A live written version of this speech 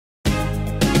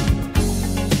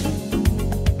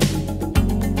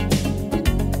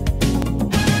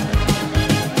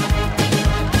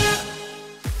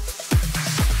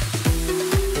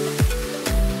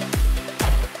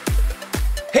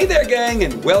gang,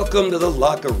 and welcome to the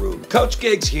locker room. Coach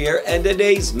Giggs here, and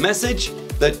today's message: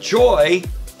 the joy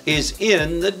is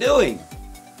in the doing.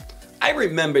 I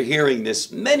remember hearing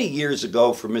this many years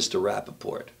ago from Mr.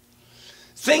 Rappaport.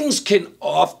 Things can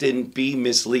often be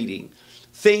misleading.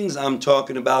 Things I'm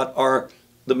talking about are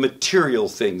the material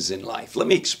things in life. Let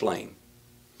me explain.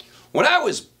 When I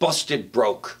was busted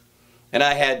broke and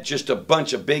I had just a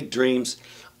bunch of big dreams,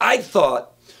 I thought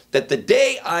that the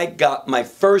day I got my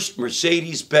first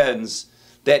Mercedes-Benz,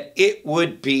 that it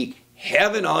would be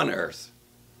heaven on earth.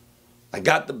 I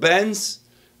got the Benz.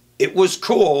 It was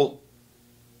cool,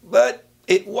 but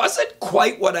it wasn't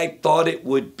quite what I thought it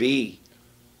would be.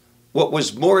 What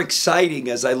was more exciting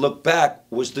as I look back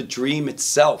was the dream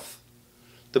itself.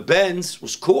 The Benz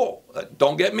was cool.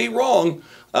 Don't get me wrong.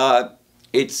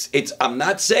 I'm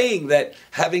not saying that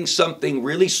having something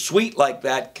really sweet like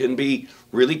that can be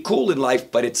really cool in life,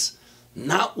 but it's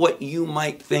not what you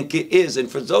might think it is.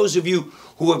 And for those of you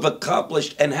who have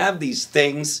accomplished and have these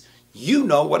things, you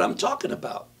know what I'm talking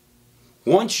about.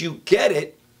 Once you get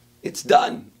it, it's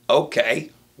done.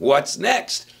 Okay, what's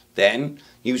next? Then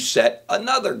you set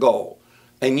another goal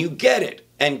and you get it.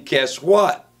 And guess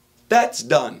what? That's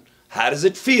done. How does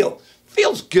it feel?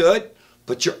 Feels good,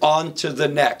 but you're on to the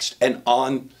next and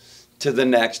on to the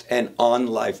next, and on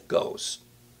life goes.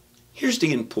 Here's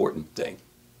the important thing.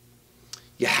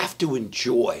 You have to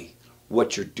enjoy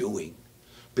what you're doing,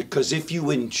 because if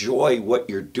you enjoy what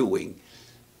you're doing,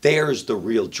 there's the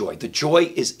real joy. The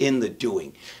joy is in the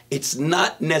doing. It's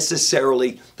not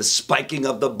necessarily the spiking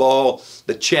of the ball,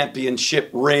 the championship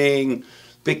ring,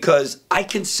 because I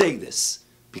can say this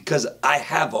because I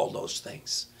have all those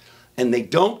things, and they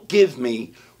don't give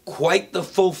me quite the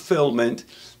fulfillment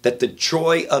that the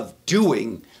joy of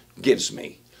doing gives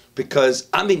me, because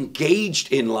I'm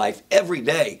engaged in life every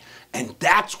day, and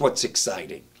that's what's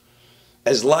exciting.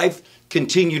 As life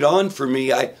continued on for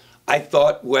me, I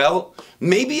thought, well,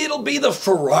 maybe it'll be the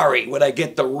Ferrari when I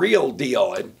get the real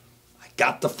deal. And I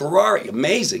got the Ferrari,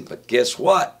 amazing, but guess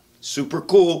what? Super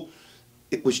cool.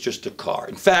 It was just a car.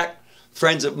 In fact,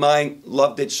 friends of mine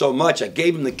loved it so much, I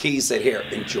gave them the keys, said, here,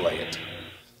 enjoy it.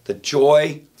 The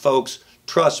joy, folks,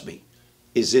 trust me,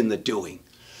 is in the doing.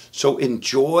 So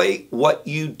enjoy what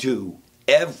you do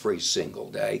every single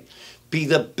day. Be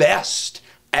the best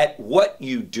at what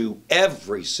you do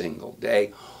every single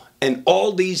day. And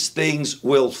all these things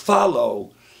will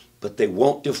follow, but they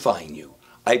won't define you.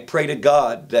 I pray to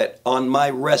God that on my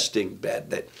resting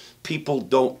bed, that people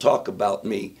don't talk about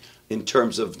me in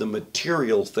terms of the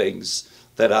material things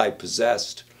that I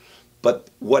possessed, but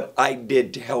what I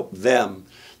did to help them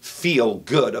feel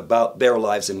good about their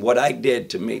lives and what I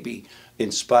did to maybe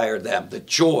inspire them. The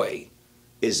joy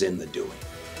is in the doing.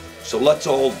 So let's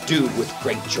all do with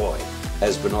great joy,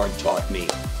 as Bernard taught me.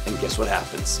 And guess what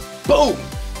happens? Boom!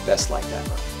 Best life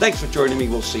ever. Thanks for joining me.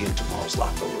 We'll see you in tomorrow's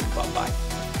locker room. Bye-bye.